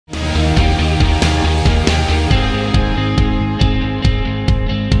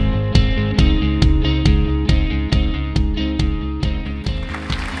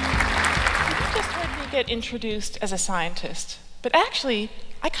get introduced as a scientist, but actually,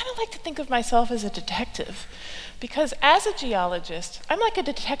 I kind of like to think of myself as a detective, because as a geologist, I'm like a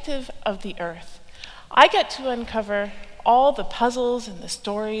detective of the Earth. I get to uncover all the puzzles and the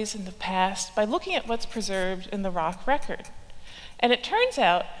stories in the past by looking at what's preserved in the rock record. And it turns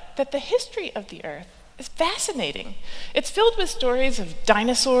out that the history of the Earth is fascinating. It's filled with stories of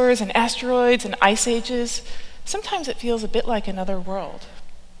dinosaurs and asteroids and ice ages. Sometimes it feels a bit like another world.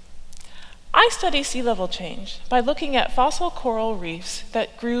 I study sea level change by looking at fossil coral reefs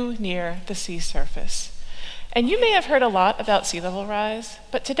that grew near the sea surface. And you may have heard a lot about sea level rise,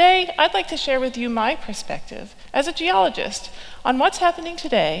 but today I'd like to share with you my perspective as a geologist on what's happening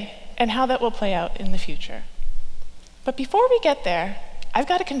today and how that will play out in the future. But before we get there, I've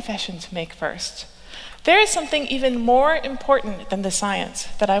got a confession to make first. There is something even more important than the science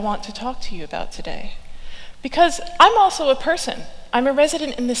that I want to talk to you about today. Because I'm also a person. I'm a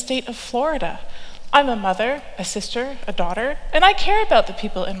resident in the state of Florida. I'm a mother, a sister, a daughter, and I care about the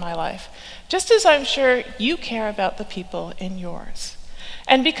people in my life, just as I'm sure you care about the people in yours.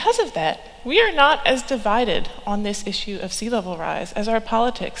 And because of that, we are not as divided on this issue of sea level rise as our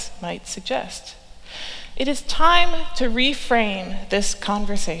politics might suggest. It is time to reframe this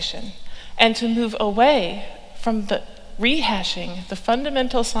conversation and to move away from the rehashing the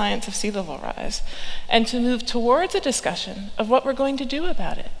fundamental science of sea level rise and to move towards a discussion of what we're going to do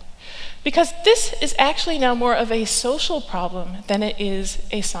about it. Because this is actually now more of a social problem than it is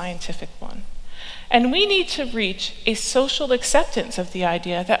a scientific one. And we need to reach a social acceptance of the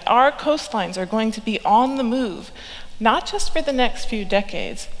idea that our coastlines are going to be on the move, not just for the next few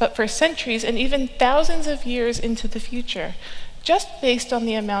decades, but for centuries and even thousands of years into the future, just based on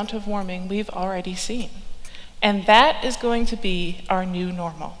the amount of warming we've already seen. And that is going to be our new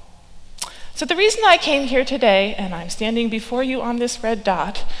normal. So the reason I came here today, and I'm standing before you on this red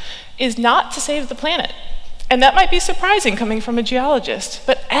dot, is not to save the planet. And that might be surprising coming from a geologist,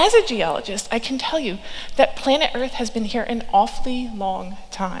 but as a geologist, I can tell you that planet Earth has been here an awfully long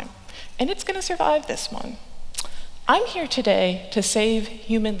time, and it's going to survive this one. I'm here today to save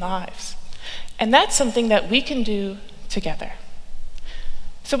human lives, and that's something that we can do together.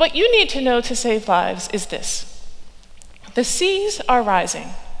 So what you need to know to save lives is this. The seas are rising,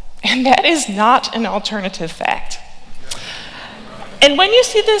 and that is not an alternative fact. And when you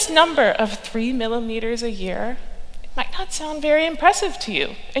see this number of 3 millimeters a year, it might not sound very impressive to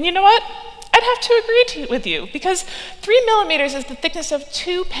you. And you know what? I'd have to agree with you, because 3 millimeters is the thickness of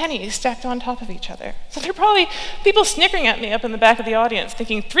 2 pennies stacked on top of each other. So there are probably people snickering at me up in the back of the audience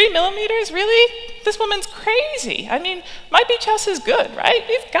thinking, 3 millimeters, really? This woman's crazy. I mean, my beach house is good, right?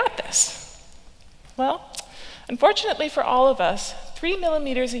 We've got this. Well, unfortunately for all of us, 3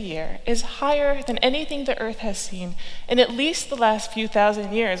 millimeters a year is higher than anything the Earth has seen in at least the last few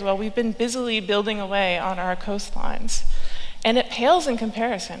thousand years while we've been busily building away on our coastlines. And it pales in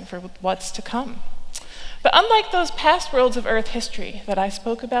comparison for what's to come. But unlike those past worlds of Earth history that I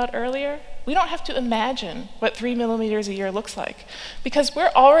spoke about earlier, we don't have to imagine what 3 millimeters a year looks like, because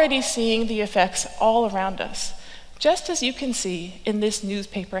we're already seeing the effects all around us, just as you can see in this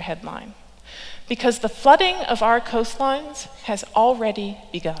newspaper headline. Because the flooding of our coastlines has already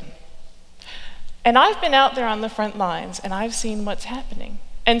begun. And I've been out there on the front lines, and I've seen what's happening.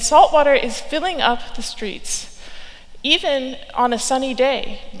 And saltwater is filling up the streets, even on a sunny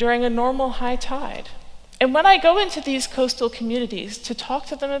day during a normal high tide. And when I go into these coastal communities to talk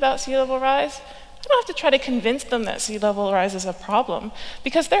to them about sea level rise, I don't have to try to convince them that sea level rise is a problem,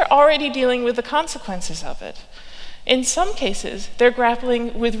 because they're already dealing with the consequences of it. In some cases, they're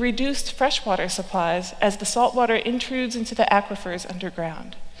grappling with reduced freshwater supplies as the saltwater intrudes into the aquifers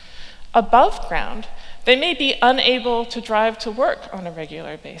underground. Above ground, they may be unable to drive to work on a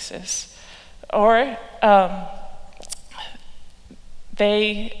regular basis, or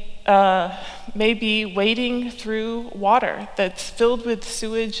they may be wading through water that's filled with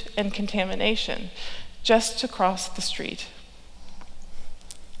sewage and contamination just to cross the street.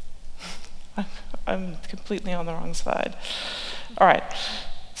 I'm completely on the wrong side. All right,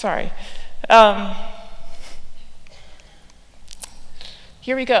 sorry.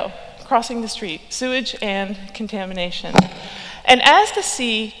 Here we go, crossing the street, sewage and contamination. And as the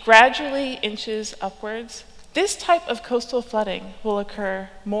sea gradually inches upwards, this type of coastal flooding will occur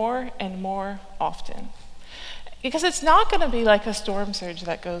more and more often. Because it's not going to be like a storm surge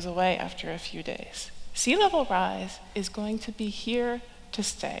that goes away after a few days. Sea level rise is going to be here to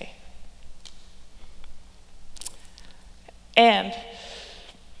stay. And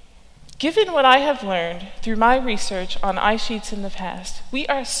given what I have learned through my research on ice sheets in the past, we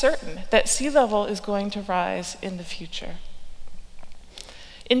are certain that sea level is going to rise in the future.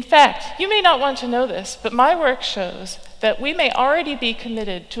 In fact, you may not want to know this, but my work shows that we may already be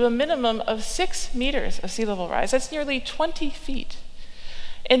committed to a minimum of 6 meters of sea level rise. That's nearly 20 feet.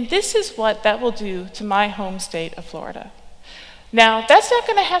 And this is what that will do to my home state of Florida. Now, that's not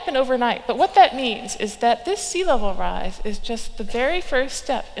going to happen overnight, but what that means is that this sea level rise is just the very first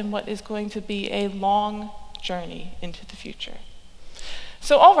step in what is going to be a long journey into the future.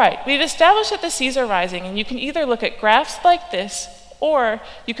 So, all right, we've established that the seas are rising, and you can either look at graphs like this, or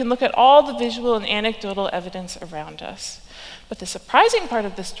you can look at all the visual and anecdotal evidence around us. But the surprising part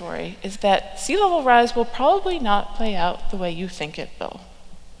of the story is that sea level rise will probably not play out the way you think it will.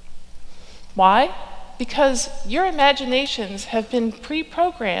 Why? Because your imaginations have been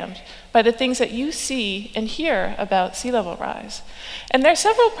pre-programmed by the things that you see and hear about sea level rise. And there are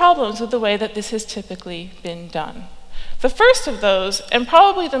several problems with the way that this has typically been done. The first of those, and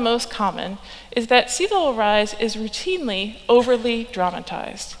probably the most common, is that sea level rise is routinely overly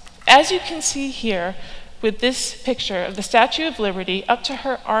dramatized. As you can see here with this picture of the Statue of Liberty up to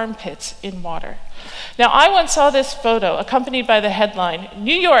her armpits in water. Now, I once saw this photo accompanied by the headline,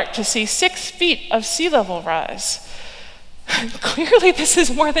 "New York to see 6 feet of sea level rise." Clearly, this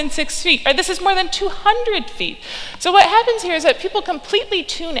is more than 6 feet, or this is more than 200 feet. So what happens here is that people completely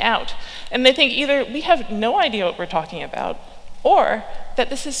tune out, and they think either we have no idea what we're talking about, or that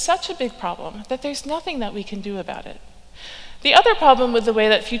this is such a big problem that there's nothing that we can do about it. The other problem with the way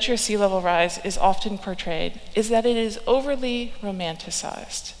that future sea level rise is often portrayed is that it is overly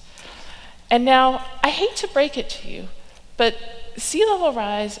romanticized. And now, I hate to break it to you, but sea level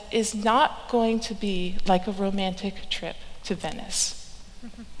rise is not going to be like a romantic trip to Venice.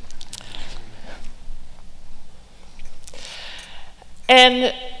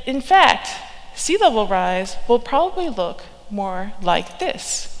 And in fact, sea level rise will probably look more like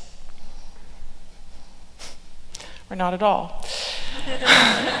this. Or not at all.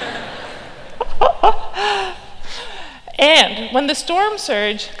 And when the storm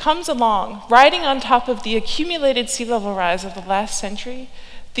surge comes along, riding on top of the accumulated sea level rise of the last century,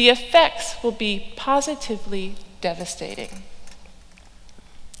 the effects will be positively devastating.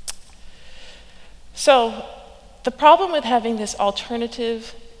 So, the problem with having this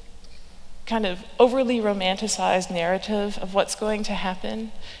alternative, kind of overly romanticized narrative of what's going to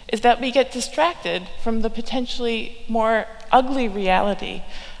happen is that we get distracted from the potentially more ugly reality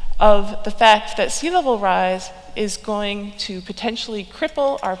of the fact that sea level rise is going to potentially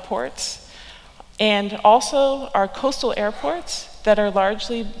cripple our ports and also our coastal airports that are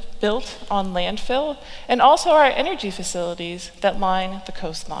largely built on landfill, and also our energy facilities that line the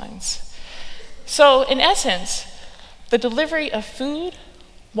coastlines. So, in essence, the delivery of food,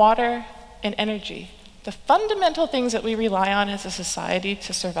 water, and energy, the fundamental things that we rely on as a society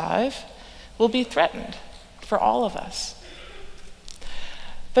to survive, will be threatened for all of us.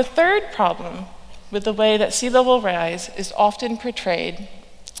 The third problem with the way that sea level rise is often portrayed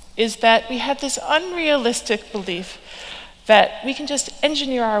is that we have this unrealistic belief that we can just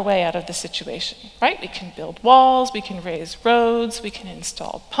engineer our way out of the situation, right? We can build walls, we can raise roads, we can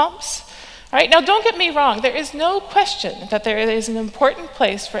install pumps. All right, now don't get me wrong, there is no question that there is an important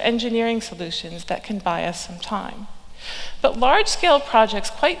place for engineering solutions that can buy us some time. But large-scale projects,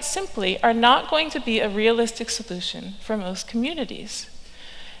 quite simply, are not going to be a realistic solution for most communities.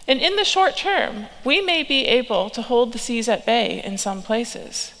 And in the short term, we may be able to hold the seas at bay in some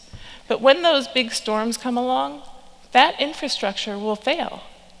places. But when those big storms come along, that infrastructure will fail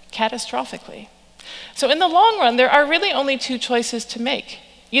catastrophically. So in the long run, there are really only two choices to make.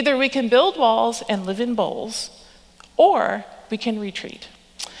 Either we can build walls and live in bowls, or we can retreat.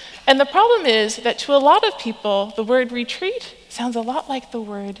 And the problem is that to a lot of people, the word retreat sounds a lot like the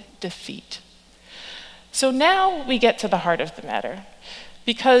word defeat. So now we get to the heart of the matter,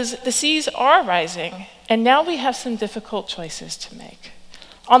 because the seas are rising, and now we have some difficult choices to make.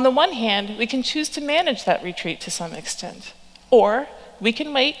 On the one hand, we can choose to manage that retreat to some extent, or we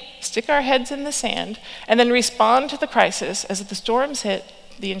can wait, stick our heads in the sand, and then respond to the crisis as the storms hit,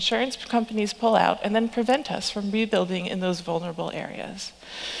 the insurance companies pull out, and then prevent us from rebuilding in those vulnerable areas.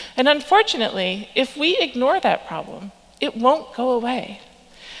 And unfortunately, if we ignore that problem, it won't go away.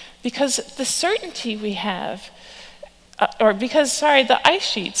 Because the certainty we have, the ice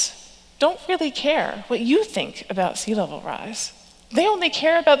sheets don't really care what you think about sea level rise. They only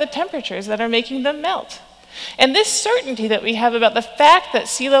care about the temperatures that are making them melt. And this certainty that we have about the fact that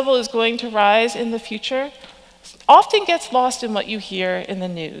sea level is going to rise in the future often gets lost in what you hear in the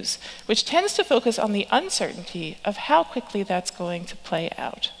news, which tends to focus on the uncertainty of how quickly that's going to play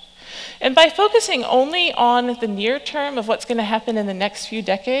out. And by focusing only on the near term of what's going to happen in the next few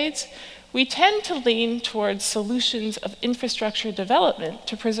decades, we tend to lean towards solutions of infrastructure development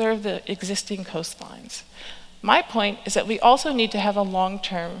to preserve the existing coastlines. My point is that we also need to have a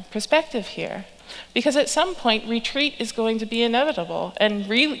long-term perspective here, because at some point, retreat is going to be inevitable, and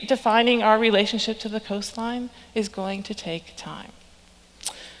redefining our relationship to the coastline is going to take time.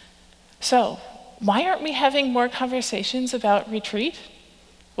 So, why aren't we having more conversations about retreat?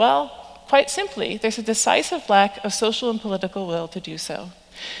 Well, quite simply, there's a decisive lack of social and political will to do so.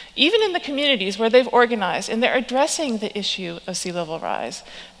 Even in the communities where they've organized and they're addressing the issue of sea level rise,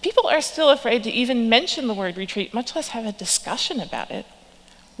 people are still afraid to even mention the word retreat, much less have a discussion about it.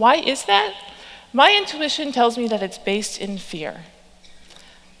 Why is that? My intuition tells me that it's based in fear.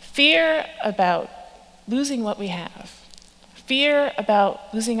 Fear about losing what we have. Fear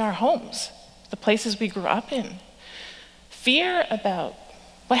about losing our homes, the places we grew up in. Fear about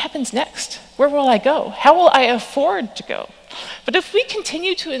what happens next? Where will I go? How will I afford to go? But if we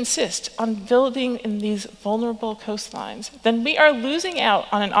continue to insist on building in these vulnerable coastlines, then we are losing out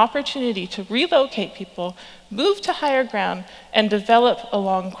on an opportunity to relocate people, move to higher ground, and develop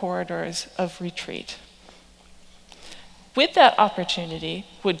along corridors of retreat. With that opportunity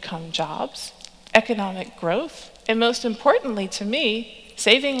would come jobs, economic growth, and most importantly to me,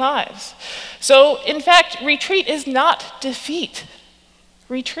 saving lives. So in fact, retreat is not defeat.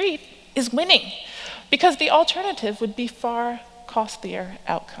 Retreat is winning, because the alternative would be far costlier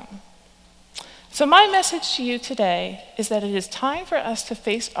outcome. So my message to you today is that it is time for us to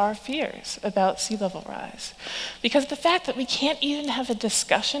face our fears about sea level rise, because the fact that we can't even have a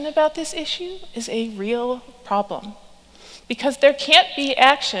discussion about this issue is a real problem, because there can't be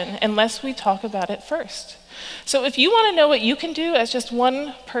action unless we talk about it first. So if you want to know what you can do as just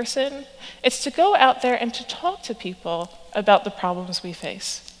one person, it's to go out there and to talk to people about the problems we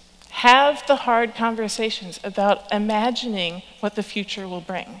face. Have the hard conversations about imagining what the future will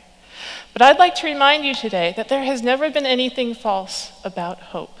bring. But I'd like to remind you today that there has never been anything false about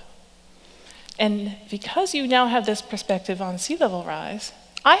hope. And because you now have this perspective on sea level rise,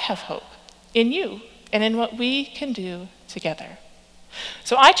 I have hope in you and in what we can do together.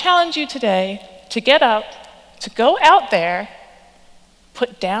 So I challenge you today to get up, to go out there,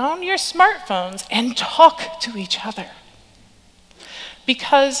 put down your smartphones, and talk to each other.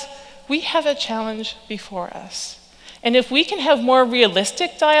 Because we have a challenge before us. And if we can have more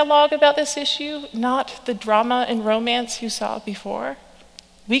realistic dialogue about this issue, not the drama and romance you saw before,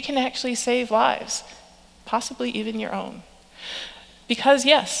 we can actually save lives, possibly even your own. Because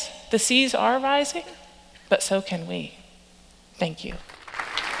yes, the seas are rising, but so can we. Thank you.